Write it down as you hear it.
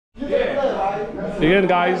Again,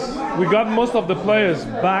 guys, we got most of the players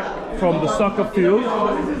back from the soccer field.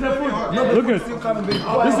 Look at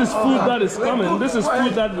this is food that is coming. This is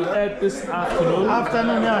food that we ate this afternoon.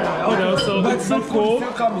 Yeah. You know, so it's still cold,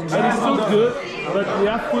 and it's still good. But we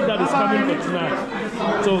have food that is coming for tonight.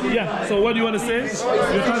 So yeah. So what do you want to say?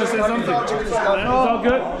 You're trying to say something? It's all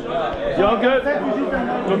good. You all good?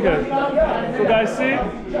 Okay. So guys, see,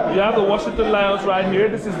 you have the Washington Lions right here.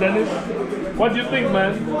 This is Dennis. What do you think,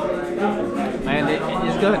 man? Man,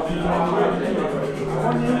 it's good.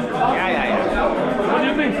 Yeah. What do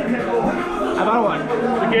you think? About what?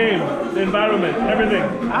 The game, the environment, everything.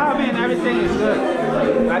 I mean, everything is good.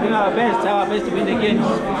 I do our best to win the games.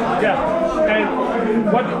 Yeah. And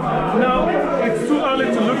what? Now it's too early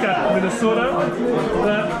to look at Minnesota.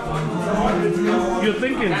 You're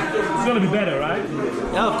thinking it's gonna be better, right?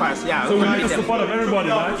 Yeah, of course. Yeah. So we need the support of everybody,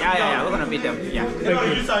 right? Yeah. We're gonna beat them. Yeah. Thank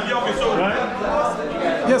you. Right?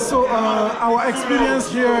 Yes, so our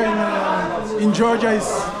experience here in Georgia is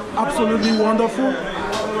absolutely wonderful.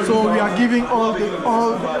 So we are giving all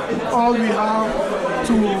we have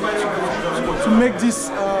to make this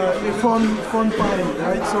a fun party,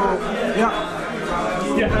 right? So yeah.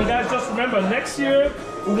 Yeah, and guys, just remember, next year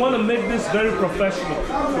we want to make this very professional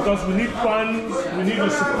because we need funds, we need the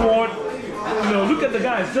support. You know, look at the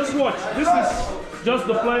guys. Just watch. This is just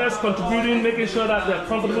the players contributing, making sure that they're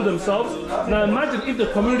comfortable themselves. Now imagine if the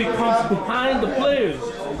community comes behind the players.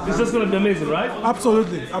 It's just going to be amazing, right?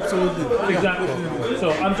 Absolutely. Exactly.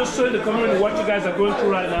 So I'm just showing the community what you guys are going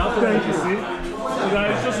through right now. So thank you. See. So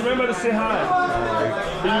guys, just remember to say hi.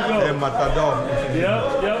 There you go.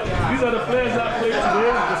 Yeah. These are the players that played today.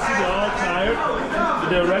 You can see they're all tired.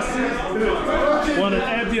 They're resting. One an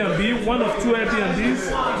Airbnb, one of 2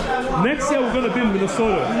 Airbnbs. Next year we're going to be in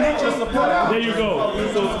Minnesota. There you go.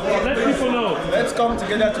 So let people know. Let's come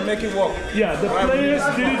together to make it work. Yeah, the players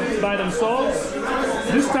did it by themselves.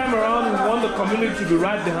 This time around, we want the community to be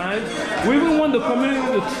right behind. We even want the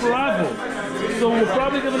community to travel. So we're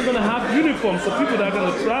probably even going to have uniforms for people that are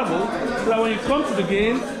going to travel, so that when you come to the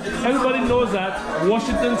game, everybody knows that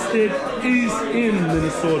Washington State is in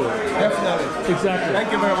Minnesota. Definitely. Exactly.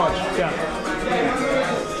 Thank you very much. Yeah.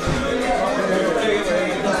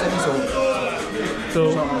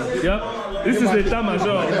 So, yeah. This is the État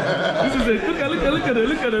Major. This is the look at it.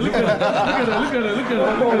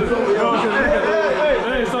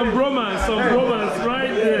 Hey, some bromance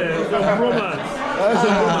right there. Some bromance.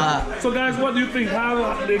 So guys, what do you think?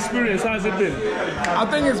 How the experience has it been? I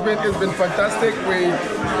think it's been fantastic. We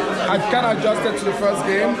had kind of adjusted to the first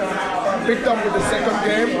game, picked up with the second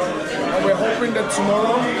game, and we're hoping that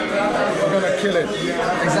tomorrow we're gonna kill it.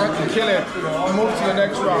 Exactly, kill it. Move to the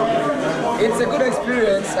next round. It's a good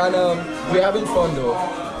experience, and we're having fun though.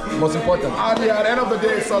 Most important. At the end of the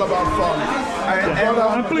day, it's all about fun.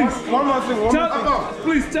 And please, one more thing.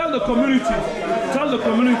 Please tell the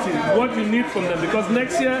community what you need from them, because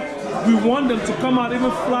next year we want them to come out,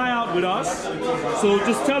 even fly out with us. So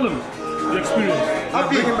just tell them the experience. We're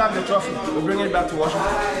bringing back the trophy. We're bringing it back to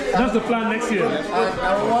Washington. That's the plan next year.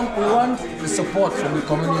 And we want the support from the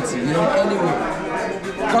community, you know, anyway.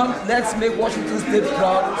 Come, let's make Washington State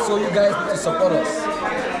proud, so you guys need to support us.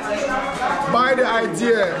 By the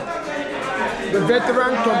idea, the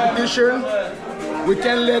veteran competition, we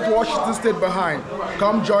can't let Washington State behind.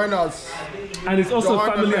 Come join us. And it's also a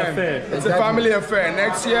family affair. It's a family affair.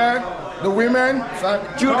 Next year, the women,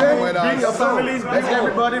 children, bring your families, bring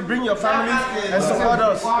everybody, bring your families and support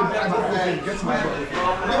us.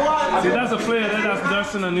 See, that's a player that has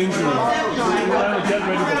nursing an injury. We're trying to get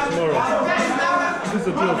ready for tomorrow. This is a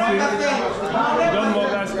deal. See, young more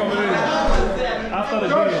guys coming in after the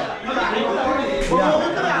game.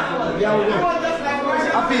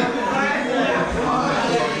 Happy.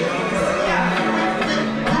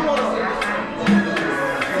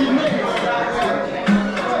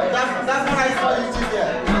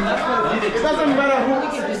 It doesn't matter who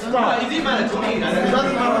starts. It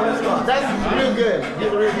doesn't matter who starts. That's real good.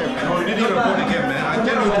 Real good. No, you didn't record the game, man. I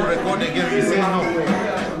tell you to record the game. You say no.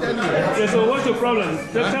 Okay, so what's your problem?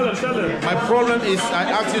 Tell them. My problem is I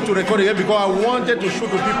asked you to record the game because I wanted to show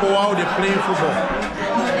the people how they're playing football.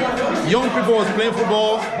 Young people was playing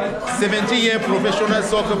football, 17-year professional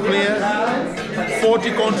soccer player,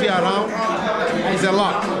 40 countries around. It's a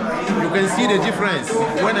lot. You can see the difference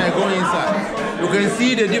when I go inside. You can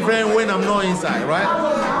see the difference when I'm not inside, right?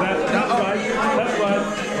 That's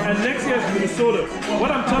right. And next year is Minnesota.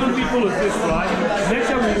 What I'm telling people is this, right? Next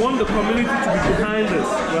year we want the community to be behind us,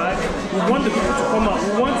 right? We want the people to come out.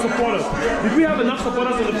 We want supporters. Did we have enough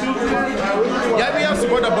supporters on the field today? Yeah, we have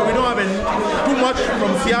supporters, but we don't have too much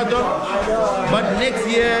from Seattle. But next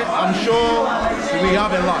year, I'm sure we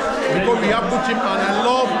have a lot. because we have put him on.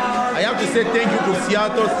 I have to say thank you to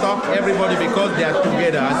Seattle staff, everybody, because they are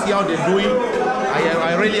together. I see how they're doing.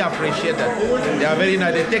 I really appreciate that. They are very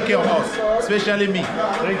nice. They take care of us, especially me.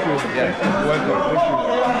 Thank you. Yeah, you're welcome. Thank you.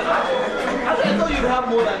 I thought you'd have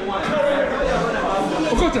more than one.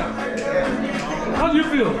 Okota, how do you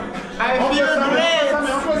feel? I feel great,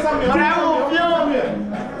 but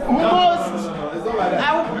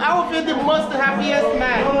I will feel the most happiest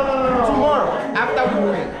man tomorrow after we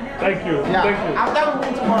win. Thank you. Yeah. Thank you. After we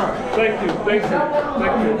win tomorrow. Thank you. Thank you.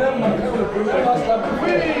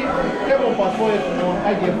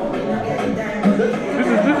 Thank you.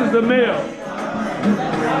 This is the mayor.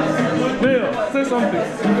 Mayor, say something.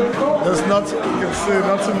 There's nothing you can say,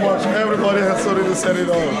 not too much. Everybody has already said it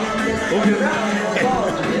all. Okay.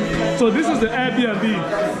 So this is the Airbnb.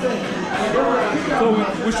 So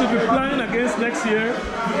we should be flying against next year.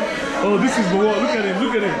 Oh, this is the wall. Look at him.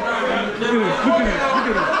 Look at him. Look at him. Look at him. Look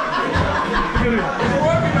at him. Look at him.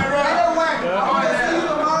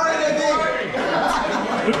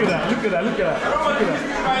 Look at that. Look at that. Look at that. Look at that.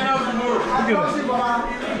 Look at that. Look at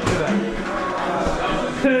that.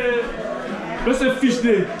 Hey, let's say fish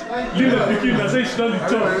day. Leave the picking and say she done the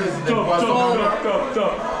chop.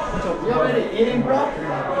 Chop. You already eating, bro?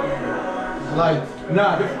 Light.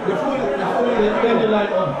 Nah, the food is turn the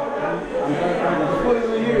light on. The food is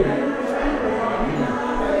in here.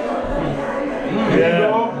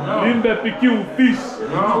 Yeah. Leave the picking fish.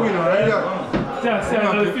 No, we know, right? See,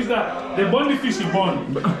 the fish that they burn the fish in burn.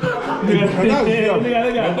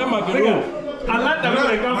 I like that when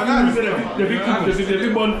they come food, they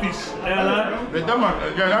burn fish. I like. The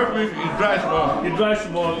fish is dry small. It dries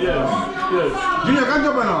small, yes. Junior, can't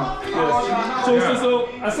jump now. Yes. So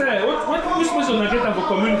I said, which person I get for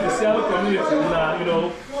community, Seattle community, you know,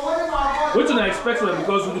 what do I expect them?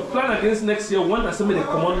 Because with the plan against next year, one that somebody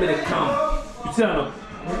come on, they come. You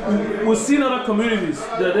see, we'll see in other communities,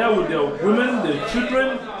 they're there with their women, their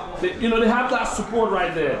children. They have that support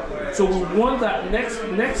right there. So we want that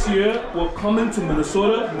next year we're coming to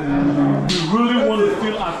Minnesota. We really want to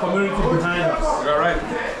feel our community behind us. You're right.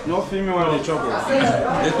 No female on the chopper.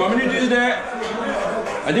 The community is there.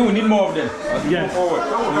 I think we need more of them as we move forward.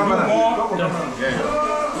 We need more. No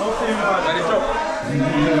female on the chopper.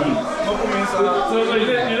 No female. So you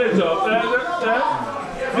did job.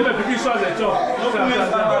 You let the shots at job. No female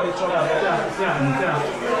on the chopper.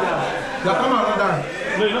 Yeah, come on, done.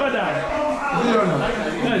 No, you never die.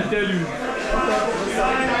 I tell you.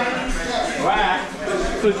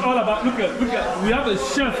 So it's all about, look at, we have a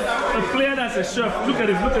chef, a player that's a chef. Look at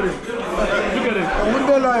him. A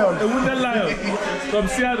wounded lion. A wounded lion from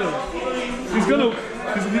Seattle. He's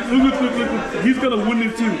gonna win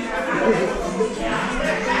it too.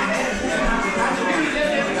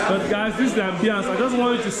 But guys, this is the ambiance. I just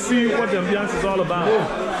wanted to see what the ambiance is all about.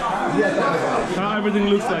 How everything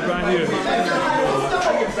looks like right here.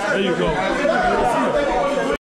 There you go.